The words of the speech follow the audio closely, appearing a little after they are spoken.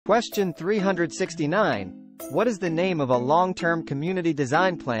Question 369. What is the name of a long-term community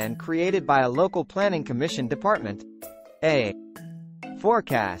design plan created by a local planning commission department? A.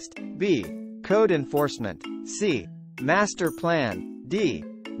 Forecast. B. Code enforcement. C. Master plan. D.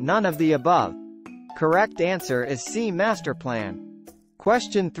 None of the above. Correct answer is C. Master plan.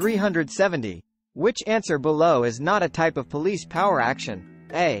 Question 370. Which answer below is not a type of police power action?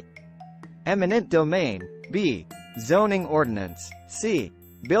 A. Eminent domain. B. Zoning ordinance. C.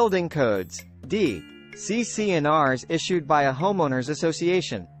 Building codes. D. CC&Rs issued by a homeowners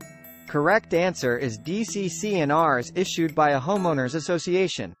association. Correct answer is D. CC&Rs issued by a homeowners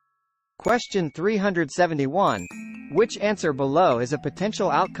association. Question 371. Which answer below is a potential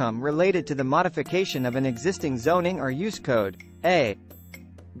outcome related to the modification of an existing zoning or use code? A.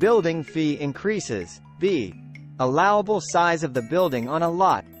 Building fee increases. B. Allowable size of the building on a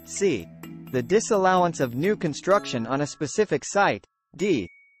lot. C. The disallowance of new construction on a specific site. D.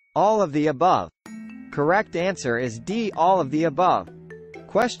 All of the above. Correct answer is D. All of the above.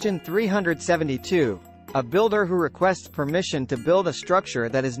 Question 372. A builder who requests permission to build a structure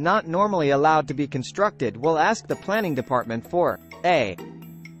that is not normally allowed to be constructed will ask the planning department for A.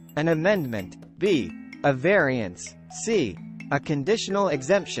 An amendment. B. A variance. C. A conditional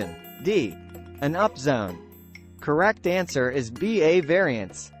exemption. D. An upzone. Correct answer is B. A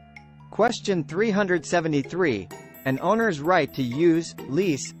variance. Question 373. An owner's right to use,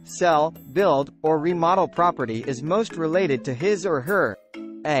 lease, sell, build, or remodel property is most related to his or her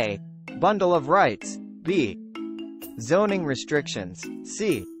A. Bundle of rights. B. Zoning restrictions.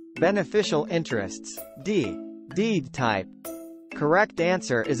 C. Beneficial interests. D. Deed type. Correct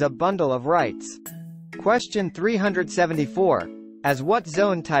answer is a bundle of rights. Question 374. As what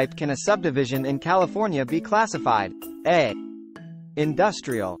zone type can a subdivision in California be classified? A.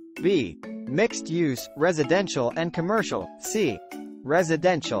 Industrial. B. Mixed use, residential and commercial. C.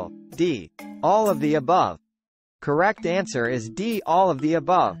 Residential. D. All of the above. Correct answer is D. All of the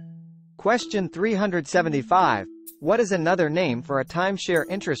above. Question 375. What is another name for a timeshare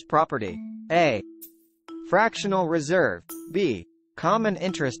interest property? A. Fractional reserve. B. Common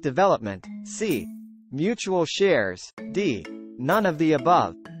interest development. C. Mutual shares. D. None of the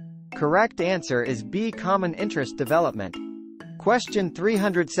above. Correct answer is B. Common interest development. Question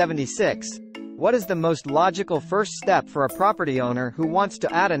 376. What is the most logical first step for a property owner who wants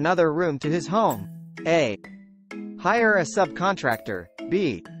to add another room to his home? A. Hire a subcontractor.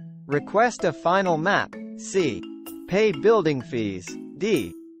 B. Request a final map. C. Pay building fees.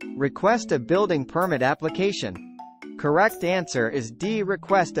 D. Request a building permit application. Correct answer is D.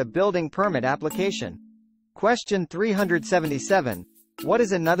 Request a building permit application. Question 377. What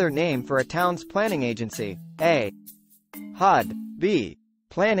is another name for a town's planning agency? A. HUD. B.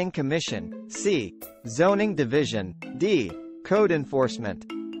 Planning Commission. C. Zoning Division. D. Code Enforcement.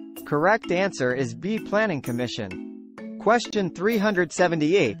 Correct answer is B. Planning Commission. Question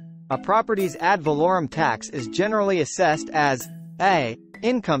 378. A property's ad valorem tax is generally assessed as A.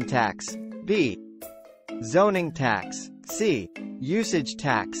 Income tax. B. Zoning tax. C. Usage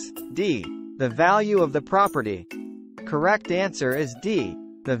tax. D. The value of the property. Correct answer is D.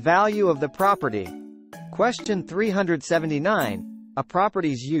 The value of the property. Question 379. A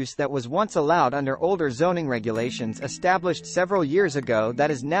property's use that was once allowed under older zoning regulations established several years ago that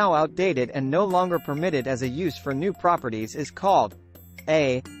is now outdated and no longer permitted as a use for new properties is called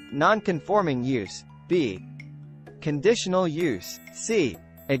A. Non-conforming use. B. Conditional use. C.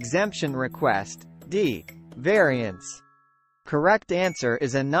 Exemption request. D. Variance. Correct answer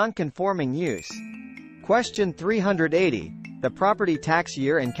is a non-conforming use. Question 380. The property tax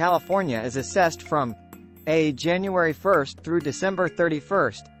year in California is assessed from A. January 1st through December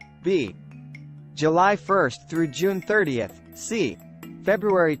 31st. B. July 1st through June 30th. C.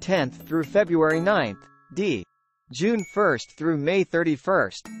 February 10th through February 9th. D. June 1st through May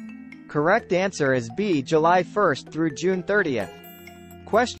 31st. Correct answer is B. July 1st through June 30th. Question